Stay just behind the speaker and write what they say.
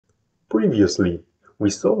Previously, we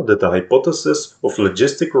saw that the hypothesis of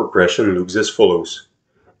logistic regression looks as follows,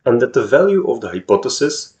 and that the value of the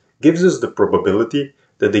hypothesis gives us the probability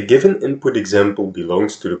that a given input example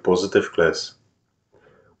belongs to the positive class.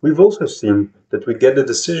 We've also seen that we get a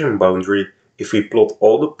decision boundary if we plot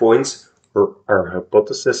all the points where our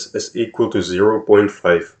hypothesis is equal to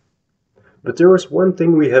 0.5. But there is one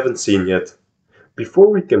thing we haven't seen yet. Before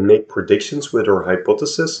we can make predictions with our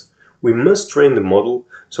hypothesis, we must train the model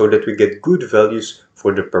so that we get good values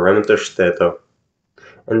for the parameters theta.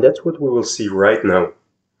 And that's what we will see right now.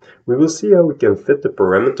 We will see how we can fit the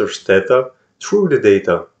parameters theta through the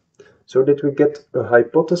data, so that we get a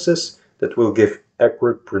hypothesis that will give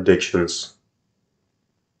accurate predictions.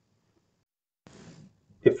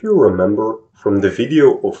 If you remember from the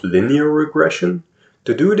video of linear regression,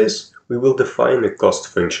 to do this we will define a cost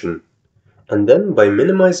function. And then by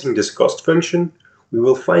minimizing this cost function, we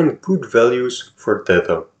will find good values for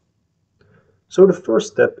theta. So the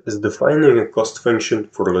first step is defining a cost function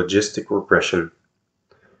for logistic regression.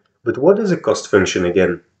 But what is a cost function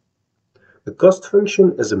again? A cost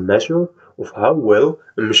function is a measure of how well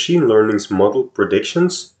a machine learning's model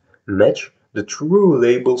predictions match the true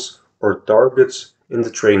labels or targets in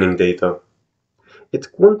the training data. It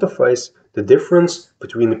quantifies the difference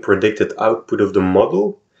between the predicted output of the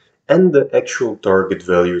model and the actual target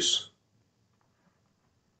values.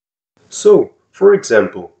 So, for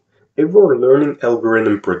example, if our learning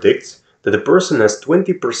algorithm predicts that a person has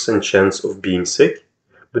 20% chance of being sick,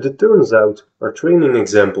 but it turns out our training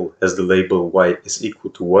example has the label y is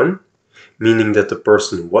equal to 1, meaning that the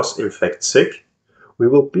person was in fact sick, we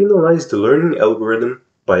will penalize the learning algorithm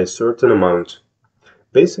by a certain amount,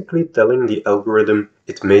 basically telling the algorithm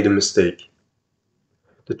it made a mistake.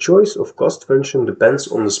 The choice of cost function depends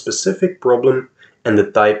on the specific problem and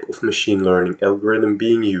the type of machine learning algorithm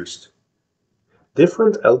being used.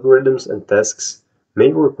 Different algorithms and tasks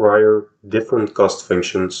may require different cost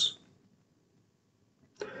functions.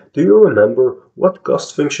 Do you remember what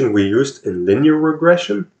cost function we used in linear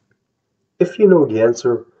regression? If you know the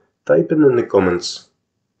answer, type it in the comments.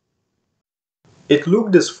 It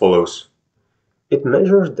looked as follows. It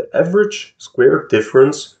measures the average squared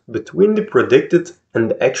difference between the predicted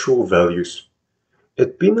and the actual values.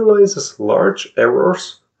 It penalizes large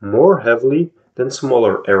errors more heavily than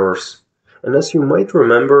smaller errors, and as you might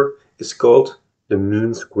remember, is called the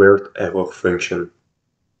mean squared error function.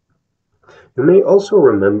 You may also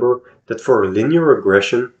remember that for linear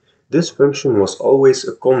regression, this function was always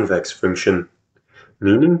a convex function,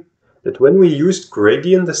 meaning that when we used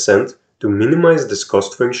gradient descent to minimize this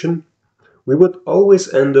cost function, we would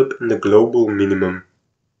always end up in the global minimum.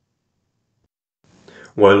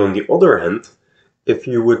 While on the other hand, if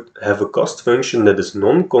you would have a cost function that is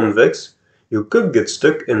non-convex, you could get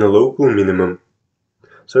stuck in a local minimum.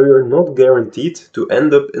 So you're not guaranteed to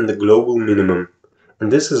end up in the global minimum,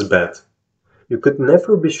 and this is bad. You could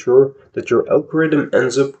never be sure that your algorithm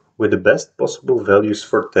ends up with the best possible values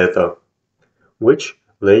for theta, which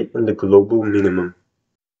lay in the global minimum.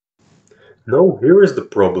 Now here is the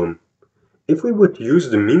problem. If we would use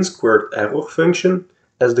the mean squared error function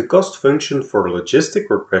as the cost function for logistic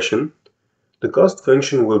regression, the cost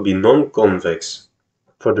function will be non-convex,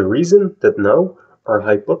 for the reason that now our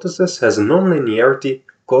hypothesis has a nonlinearity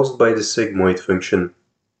caused by the sigmoid function.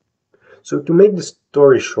 So to make the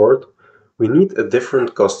story short, we need a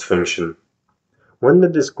different cost function, one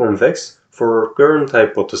that is convex for our current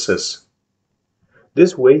hypothesis.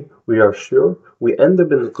 This way we are sure we end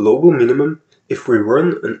up in the global minimum if we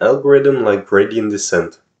run an algorithm like gradient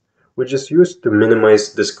descent, which is used to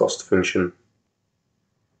minimize this cost function.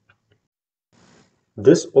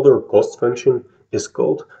 This other cost function is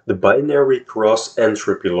called the binary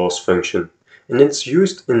cross-entropy loss function, and it's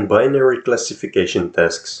used in binary classification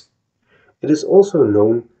tasks. It is also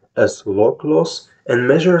known as log loss and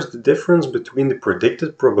measures the difference between the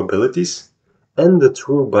predicted probabilities and the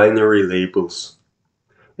true binary labels.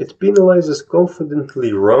 It penalizes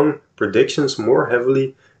confidently wrong predictions more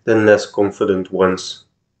heavily than less confident ones.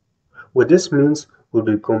 What this means will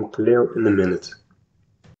become clear in a minute.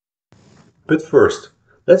 But first,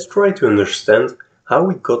 let's try to understand how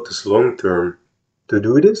we got this long term. To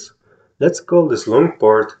do this, let's call this long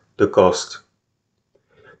part the cost.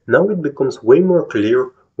 Now it becomes way more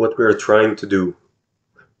clear what we are trying to do.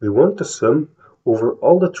 We want to sum over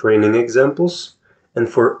all the training examples, and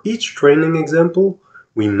for each training example,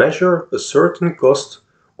 we measure a certain cost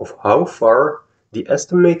of how far the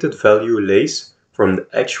estimated value lays from the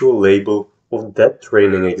actual label of that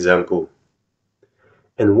training example.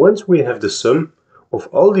 And once we have the sum of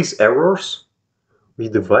all these errors, we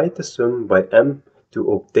divide the sum by m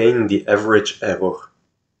to obtain the average error.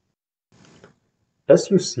 As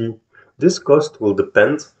you see, this cost will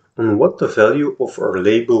depend on what the value of our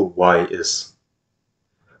label y is.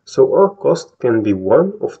 So our cost can be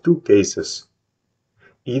one of two cases.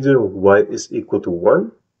 Either y is equal to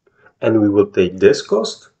 1 and we will take this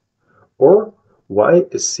cost, or y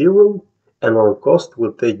is 0 and our cost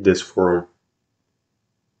will take this form.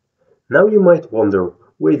 Now you might wonder,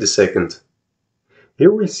 wait a second.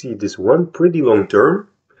 Here we see this one pretty long term,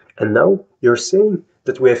 and now you're saying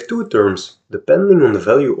that we have two terms depending on the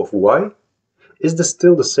value of y? Is this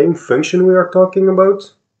still the same function we are talking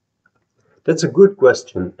about? That's a good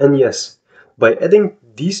question, and yes, by adding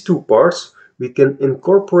these two parts, we can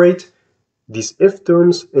incorporate these if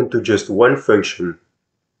terms into just one function.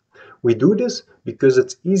 We do this because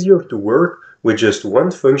it's easier to work with just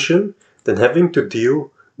one function than having to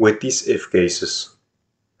deal with these if cases.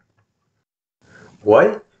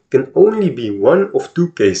 Y can only be one of two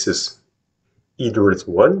cases. Either it's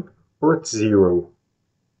 1 or it's 0.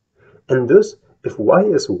 And thus, if y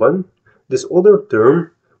is 1, this other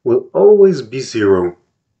term will always be 0.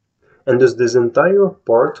 And thus this entire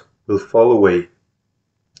part will fall away.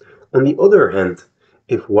 On the other hand,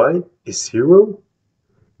 if y is 0,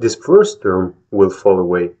 this first term will fall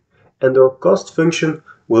away, and our cost function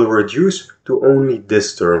will reduce to only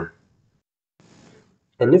this term.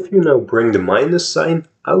 And if you now bring the minus sign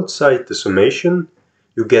outside the summation,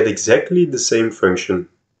 you get exactly the same function.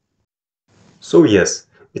 So yes,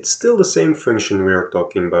 it's still the same function we are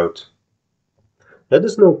talking about. Let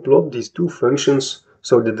us now plot these two functions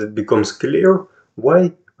so that it becomes clear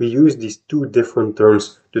why we use these two different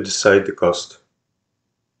terms to decide the cost.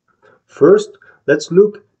 First, let's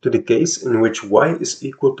look to the case in which y is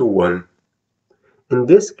equal to 1. In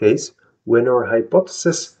this case, when our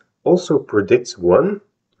hypothesis also predicts 1,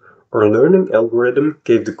 our learning algorithm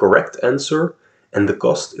gave the correct answer and the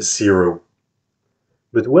cost is 0.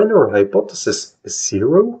 But when our hypothesis is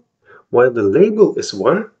 0, while the label is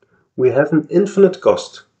 1, we have an infinite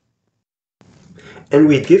cost. And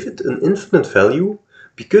we give it an infinite value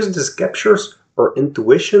because this captures our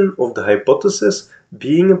intuition of the hypothesis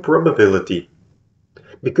being a probability.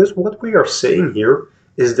 Because what we are saying here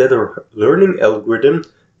is that our learning algorithm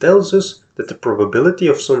tells us that the probability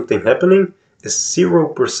of something happening is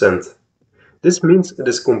 0%. This means it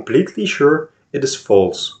is completely sure it is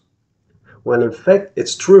false, when in fact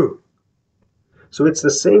it's true. So it's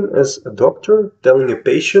the same as a doctor telling a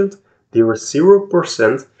patient there is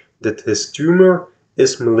 0% that his tumor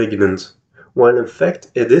is malignant, while in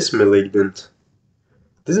fact it is malignant.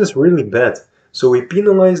 This is really bad, so we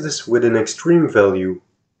penalize this with an extreme value.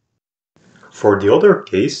 For the other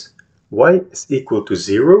case, y is equal to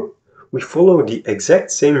 0, we follow the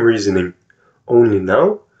exact same reasoning, only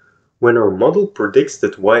now, when our model predicts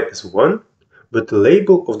that y is 1, but the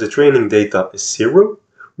label of the training data is 0,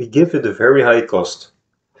 we give it a very high cost.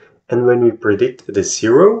 And when we predict it is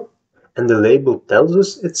 0, and the label tells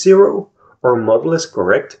us it's 0, our model is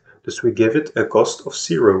correct, thus we give it a cost of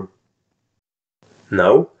 0.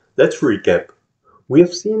 Now, let's recap. We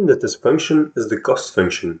have seen that this function is the cost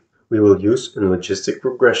function we will use in logistic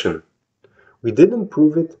regression. We didn't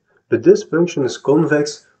prove it, but this function is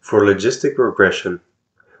convex for logistic regression.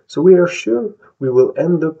 So we are sure we will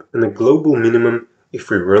end up in a global minimum if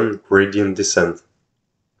we run gradient descent.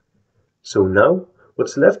 So now,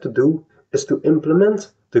 what's left to do is to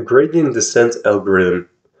implement the gradient descent algorithm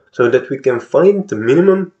so that we can find the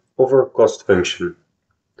minimum of our cost function.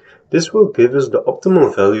 This will give us the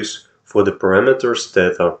optimal values for the parameters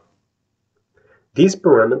theta. These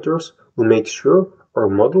parameters will make sure our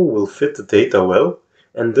model will fit the data well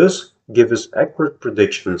and thus give us accurate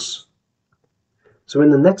predictions. So in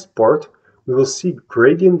the next part, we will see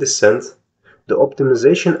gradient descent, the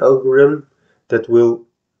optimization algorithm that will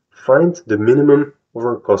find the minimum of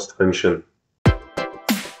our cost function.